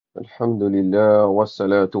الحمد لله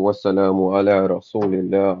والصلاة والسلام على رسول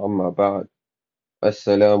الله أما بعد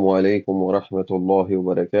السلام عليكم ورحمة الله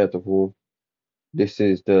وبركاته. This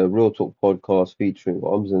is the Real Talk podcast featuring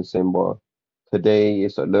Oms and Simba. Today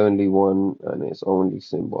it's a lonely one and it's only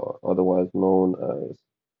Simba, otherwise known as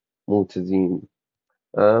Multazine.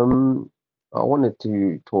 Um, I wanted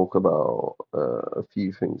to talk about a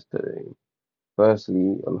few things today.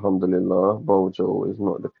 Firstly, Alhamdulillah, Bojo is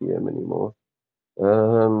not the PM anymore.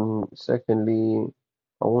 Secondly,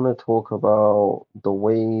 I want to talk about the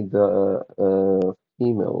way that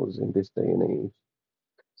females in this day and age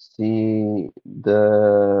see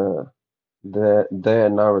their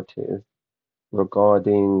narrative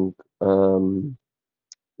regarding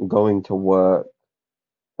going to work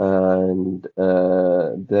and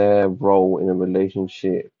their role in a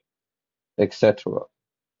relationship, etc.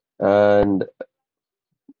 And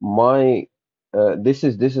my this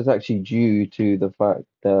is actually due to the fact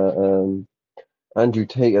that Andrew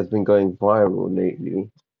Tate has been going viral lately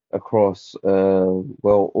across,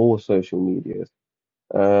 all social medias.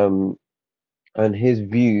 Um, and his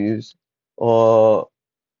views are,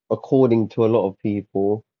 according to a lot of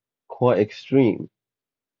people, quite extreme.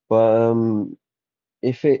 But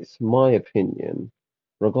if it's my opinion,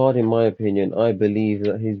 regarding my opinion, I believe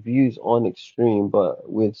that his views aren't extreme, but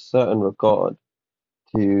with certain regard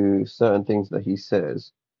to certain things that he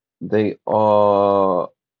says, they are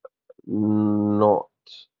not.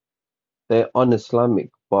 They're un-Islamic,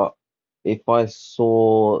 but if I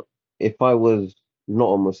saw, if I was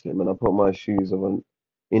not a Muslim and I put my shoes on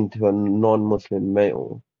into a non-Muslim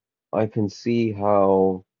male, I can see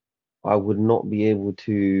how I would not be able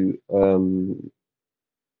to,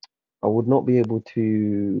 I would not be able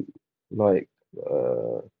to like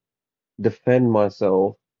uh, defend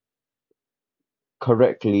myself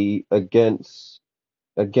correctly against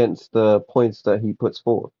the points that he puts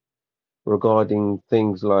forth regarding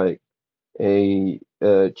things like a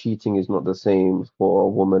cheating is not the same for a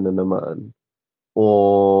woman and a man,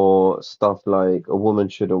 or stuff like a woman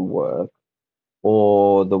shouldn't work,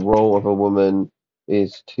 or the role of a woman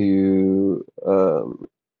is to,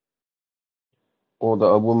 or that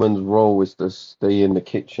a woman's role is to stay in the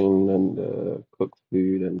kitchen and cook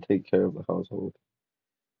food and take care of the household.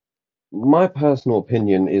 My personal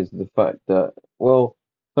opinion is the fact that, well,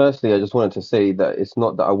 firstly, I just wanted to say that it's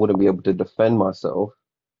not that I wouldn't be able to defend myself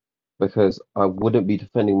because I wouldn't be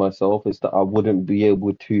defending myself, it's that I wouldn't be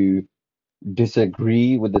able to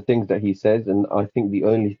disagree with the things that he says, and I think the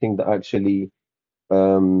only thing that actually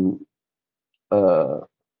um uh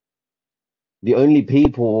the only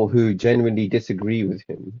people who genuinely disagree with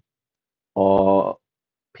him are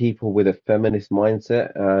people with a feminist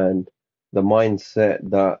mindset and the mindset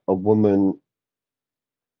that a woman,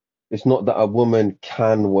 it's not that a woman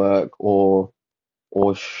can work or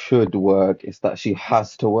should work, it's that she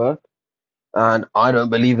has to work. And I don't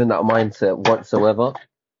believe in that mindset whatsoever.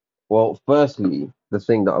 Well, firstly, the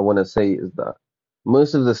thing that I want to say is that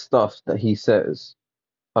most of the stuff that he says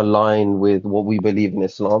align with what we believe in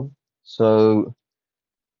Islam. So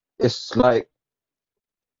it's like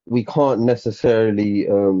we can't necessarily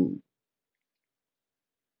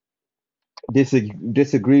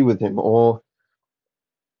disagree with him or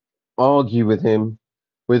argue with him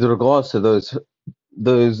with regards to those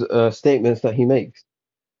statements that he makes.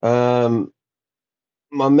 Um,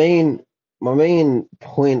 my main my main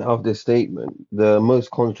point of this statement, the most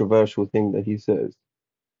controversial thing that he says,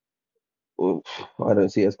 well, I don't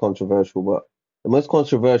see it as controversial, but the most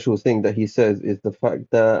controversial thing that he says is the fact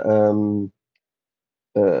that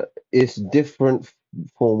uh, it's different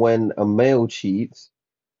for when a male cheats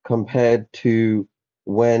compared to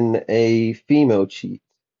when a female cheats.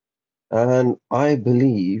 And I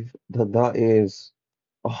believe that that is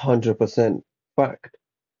 100% fact.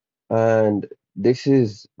 And this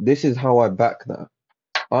is how I back that.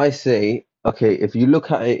 I say, okay, if you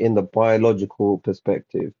look at it in the biological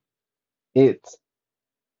perspective, it's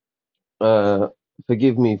uh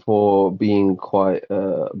forgive me for being quite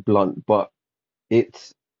blunt, but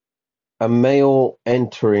it's a male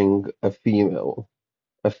entering a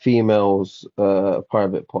female's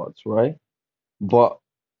private parts, right? But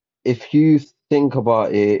if you think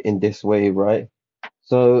about it in this way, right?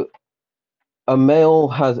 So a male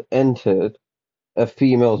has entered a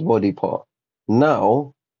female's body part.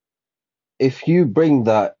 Now, if you bring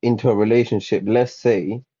that into a relationship, let's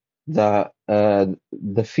say that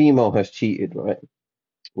the female has cheated, right?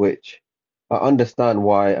 Which I understand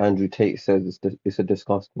why Andrew Tate says it's a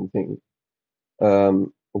disgusting thing.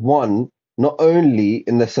 One, not only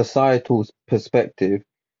in the societal perspective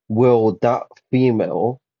will that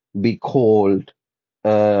female be called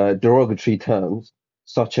derogatory terms,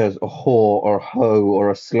 such as a whore or a hoe or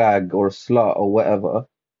a slag or a slut or whatever,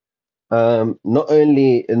 not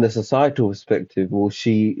only in the societal perspective will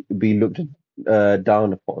she be looked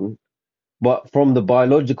down upon, but from the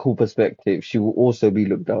biological perspective, she will also be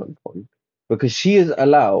looked down upon because she is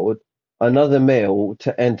allowed another male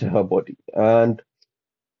to enter her body. And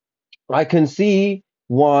I can see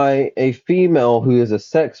why a female who is a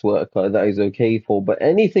sex worker that is okay for, but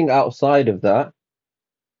anything outside of that,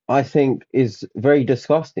 I think is very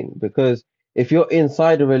disgusting because if you're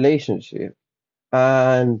inside a relationship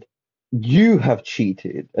and you have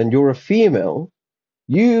cheated and you're a female,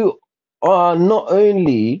 you are not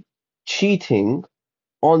only cheating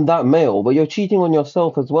on that male, but you're cheating on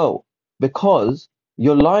yourself as well because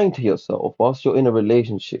you're lying to yourself whilst you're in a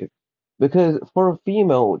relationship. Because for a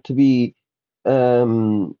female to be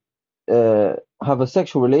um have a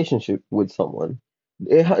sexual relationship with someone,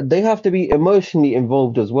 they have to be emotionally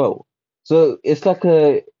involved as well. So it's like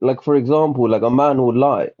like for example, like a man would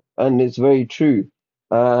lie, and it's very true.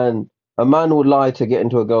 And a man would lie to get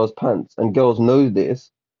into a girl's pants, and girls know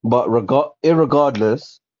this, but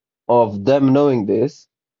irregardless of them knowing this,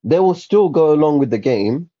 they will still go along with the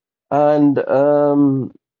game and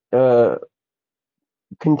uh,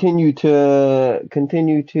 continue to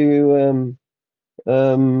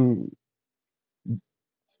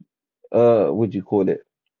what do you call it?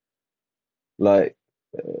 Like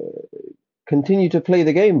uh, continue to play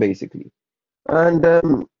the game basically. And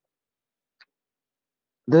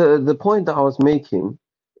the point that I was making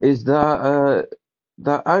is that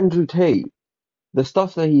Andrew Tate, the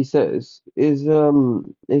stuff that he says is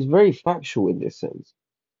very factual in this sense.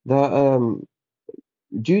 That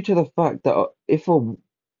due to the fact that if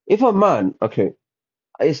a man, okay,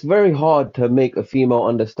 it's very hard to make a female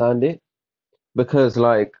understand it because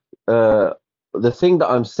like uh the thing that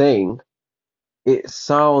I'm saying, it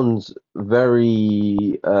sounds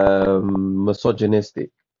very misogynistic,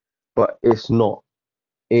 but it's not.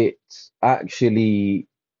 It's actually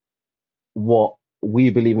what we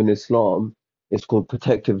believe in Islam. It's called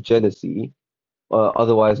protective jealousy,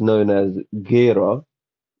 otherwise known as ghira.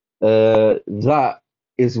 That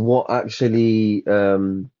is what actually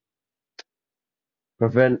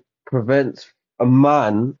prevents a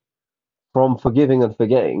man from forgiving and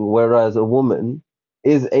forgetting, whereas a woman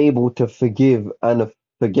is able to forgive and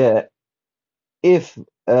forget if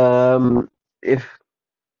um if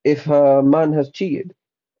if her man has cheated.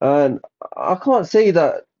 And I can't say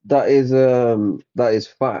that is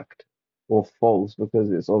fact or false because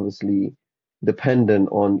it's obviously dependent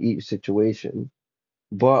on each situation.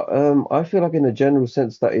 But I feel like in a general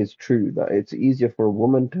sense that is true, that it's easier for a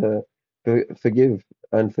woman to forgive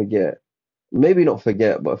and forget. Maybe not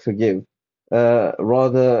forget, but forgive.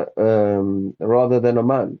 Rather than a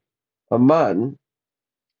man. A man,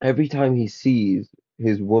 every time he sees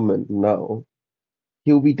his woman now,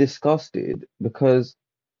 he'll be disgusted because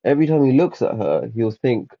every time he looks at her, he'll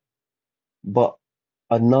think, but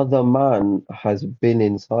another man has been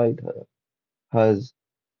inside her, has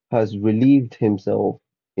relieved himself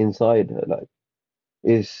inside her. Like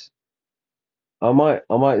it's I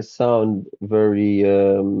might sound very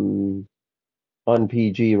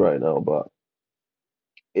un-PG right now, but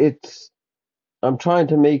it's I'm trying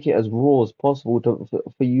to make it as raw as possible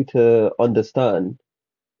for you to understand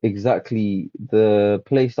exactly the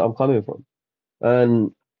place that I'm coming from.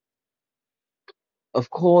 And of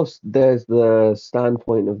course, there's the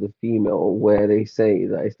standpoint of the female where they say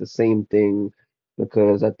that it's the same thing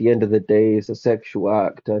because at the end of the day, it's a sexual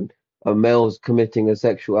act and a male's committing a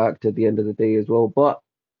sexual act at the end of the day as well. But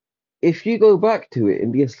if you go back to it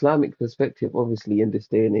in the Islamic perspective, obviously in this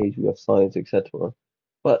day and age we have science, etc.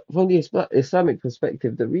 But from the Islamic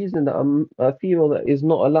perspective, the reason that a female that is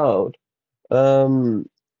not allowed um,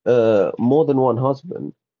 more than one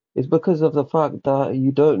husband is because of the fact that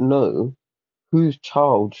you don't know whose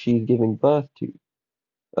child she's giving birth to.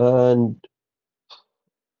 And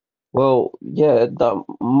well, yeah, that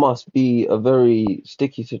must be a very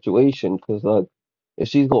sticky situation because, like, if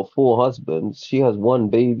she's got four husbands, she has one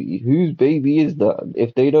baby. Whose baby is that?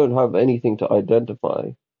 If they don't have anything to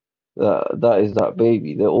identify, that is that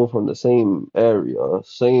baby. They're all from the same area,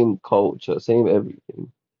 same culture, same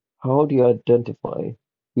everything. How do you identify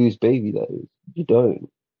whose baby that is? You don't.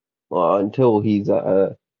 Until he's at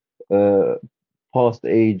a past the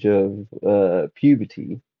age of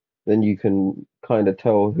puberty, then you can kind of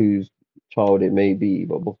tell whose child it may be.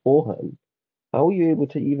 But beforehand, how are you able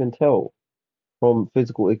to even tell from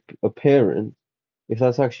physical appearance if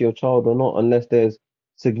that's actually your child or not, unless there's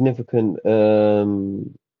significant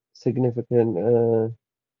significant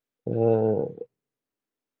uh,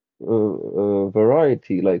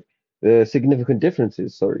 variety? Like significant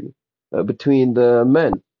differences, sorry, between the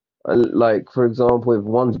men. Like, for example, if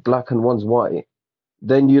one's black and one's white,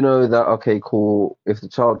 then you know that, okay, cool. If the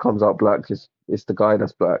child comes out black, it's the guy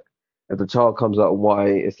that's black. If the child comes out white,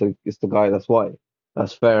 it's the guy that's white.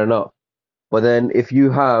 That's fair enough. But then if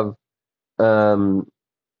you have um,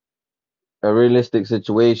 a realistic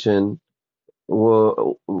situation were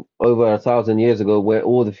over 1,000 years ago, where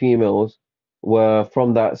all the females were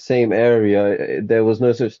from that same area. There was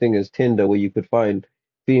no such thing as Tinder where you could find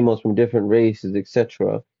females from different races,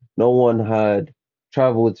 etc. No one had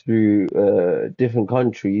traveled through different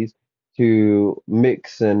countries to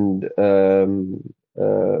mix and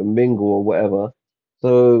mingle or whatever.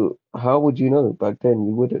 So how would you know? Back then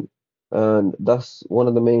you wouldn't. And that's one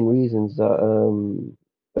of the main reasons that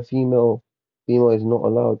a female is not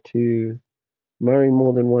allowed to marry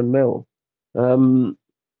more than one male. Um,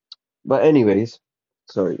 but anyways,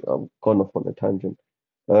 sorry, I've gone off on a tangent.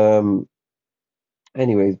 Um,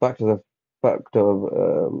 anyways, back to the fact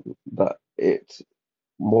of that it's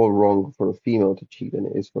more wrong for a female to cheat than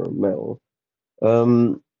it is for a male.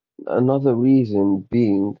 Um, Another reason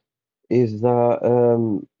being is that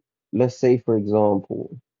let's say, for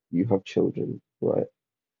example, you have children, right?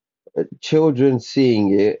 Children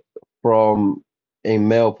seeing it from a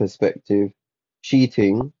male perspective,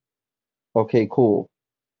 cheating, okay, cool.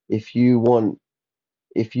 If you want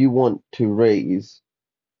if you want to raise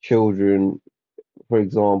children, for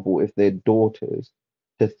example, if they're daughters,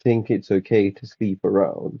 to think it's okay to sleep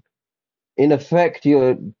around, in effect,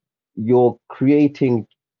 you're creating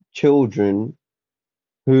children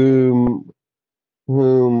whom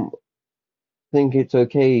whom think it's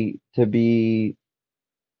okay to be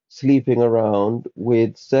sleeping around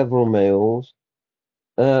with several males,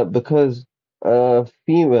 because a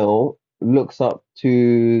female looks up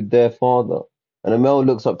to their father and a male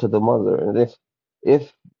looks up to the mother. And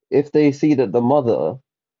if if they see that the mother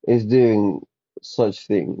is doing such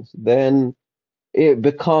things, then it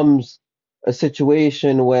becomes a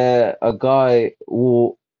situation where a guy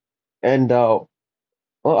will end out.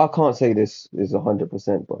 Well, I can't say this is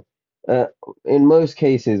 100%, but uh, in most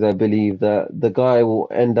cases, I believe that the guy will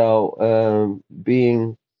end out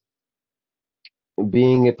being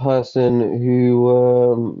a person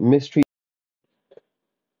who mistreats.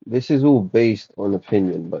 This is all based on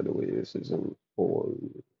opinion, by the way. This isn't all.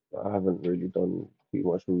 I haven't really done too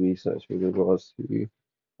much research with regards to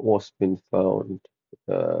what's been found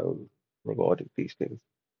regarding these things.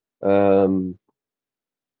 Um,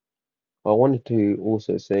 I wanted to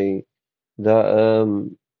also say that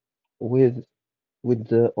with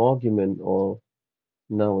the argument of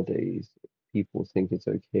nowadays, people think it's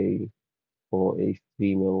okay for a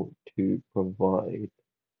female to provide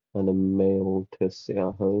and a male to sit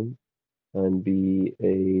at home and be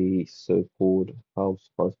a so-called house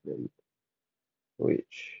husband,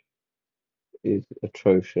 which is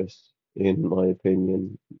atrocious in my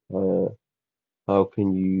opinion. Uh, how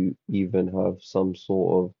can you even have some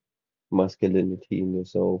sort of masculinity in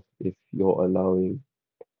yourself if you're allowing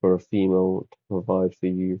for a female to provide for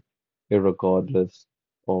you, irregardless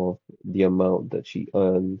of the amount that she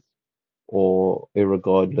earns, or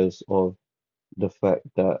irregardless of the fact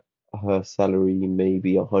that her salary may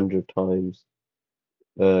be 100 times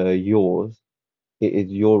yours? It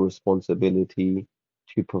is your responsibility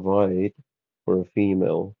to provide for a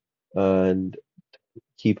female and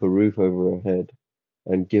keep a roof over her head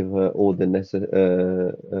and give her all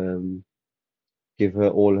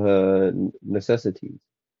her necessities.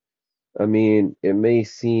 I mean, it may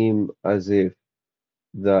seem as if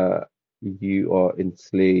that you are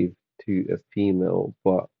enslaved to a female,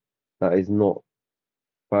 but that is not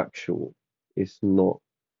factual. It's not.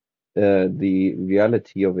 The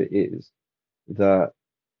reality of it is that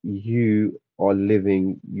you are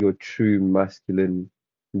living your true masculine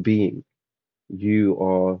being. You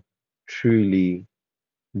are truly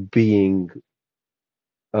being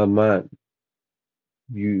a man.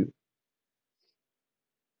 You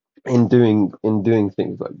in doing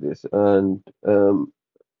things like this, and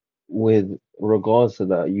with regards to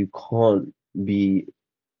that, you can't be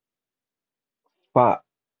fat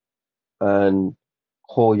and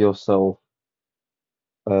call yourself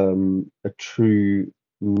a true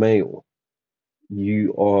male.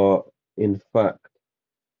 You are, in fact,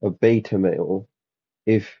 a beta male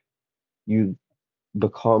if you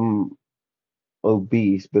become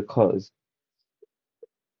obese, because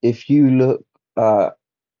if you look at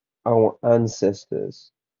our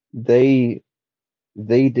ancestors, they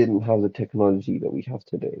they didn't have the technology that we have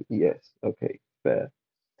today. Yes, okay, fair.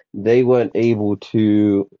 They weren't able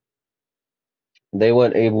to they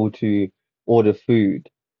weren't able to order food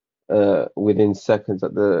within seconds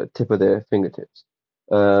at the tip of their fingertips.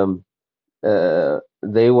 Um,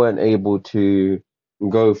 they weren't able to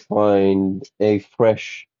go find a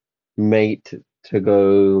fresh mate to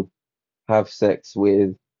go have sex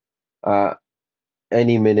with at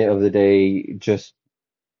any minute of the day just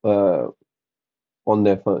uh, on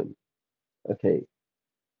their phone. Okay,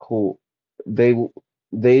 cool. They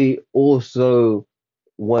they also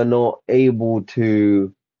were not able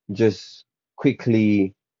to just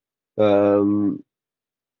quickly um,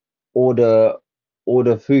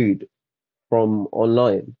 order food from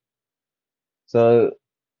online. So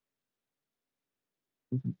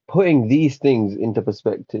putting these things into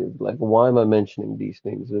perspective, like why am I mentioning these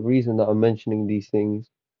things? The reason that I'm mentioning these things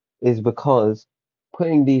is because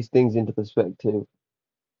putting these things into perspective,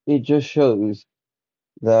 it just shows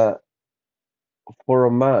that for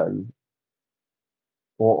a man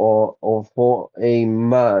or for a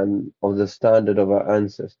man of the standard of our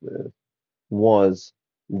ancestors was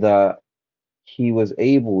that he was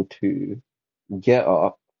able to get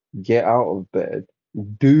up, get out of bed,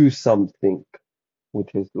 do something with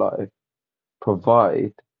his life,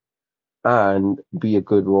 provide, and be a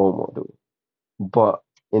good role model. But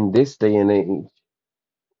in this day and age,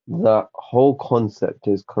 that whole concept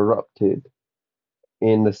is corrupted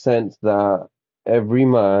in the sense that every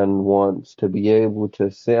man wants to be able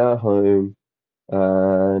to sit at home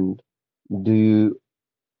and do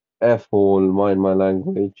F all, mind my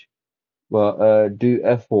language, but do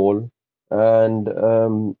F all and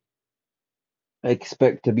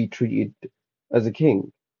expect to be treated as a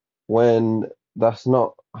king when that's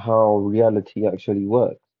not how reality actually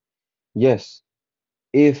works. Yes,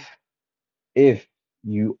 if if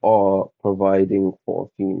you are providing for a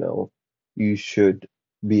female, you should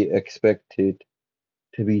be expected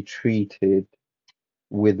to be treated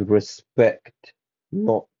with respect,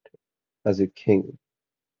 not as a king.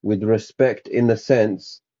 With respect in the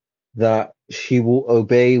sense that she will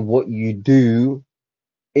obey what you do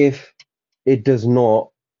if it does not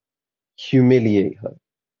humiliate her.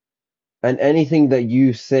 And anything that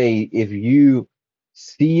you say, if you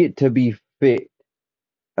see it to be fit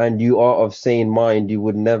and you are of sane mind, you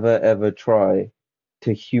would never ever try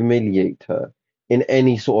to humiliate her in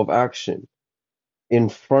any sort of action in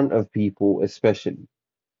front of people, especially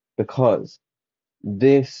because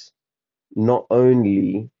this not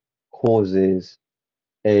only causes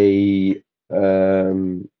a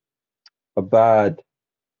um a bad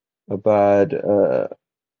a bad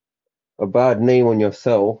a bad name on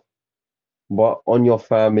yourself, but on your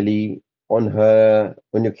family, on her,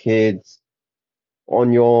 on your kids,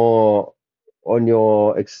 on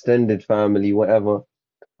your extended family, whatever.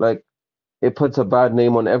 Like it puts a bad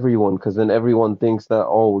name on everyone because then everyone thinks that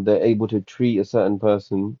oh they're able to treat a certain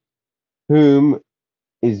person whom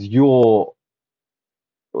is your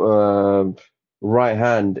uh, right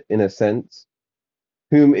hand in a sense,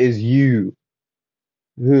 whom is you,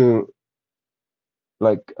 who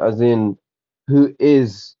like as in who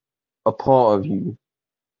is a part of you,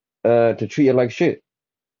 to treat it like shit.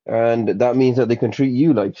 And that means that they can treat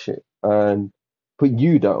you like shit and put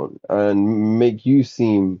you down and make you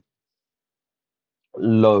seem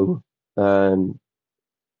low and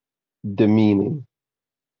demeaning.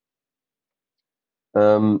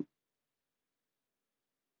 Um,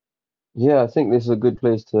 yeah, I think this is a good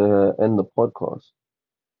place to end the podcast.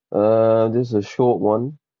 This is a short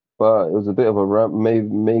one, but it was a bit of a rant.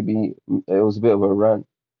 Maybe it was a bit of a rant.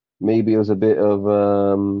 Maybe it was a bit of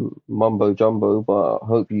mumbo jumbo, but I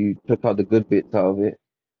hope you took out the good bits out of it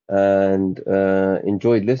and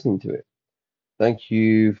enjoyed listening to it. Thank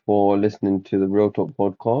you for listening to the Real Talk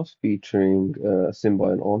podcast featuring Simba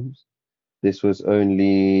and Oms. This was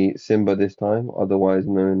only Simba this time, otherwise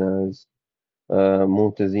known as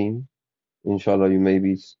Mortazine. Inshallah, you may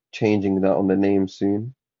be changing that on the name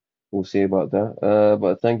soon. We'll see about that.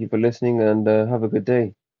 But thank you for listening and have a good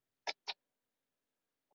day.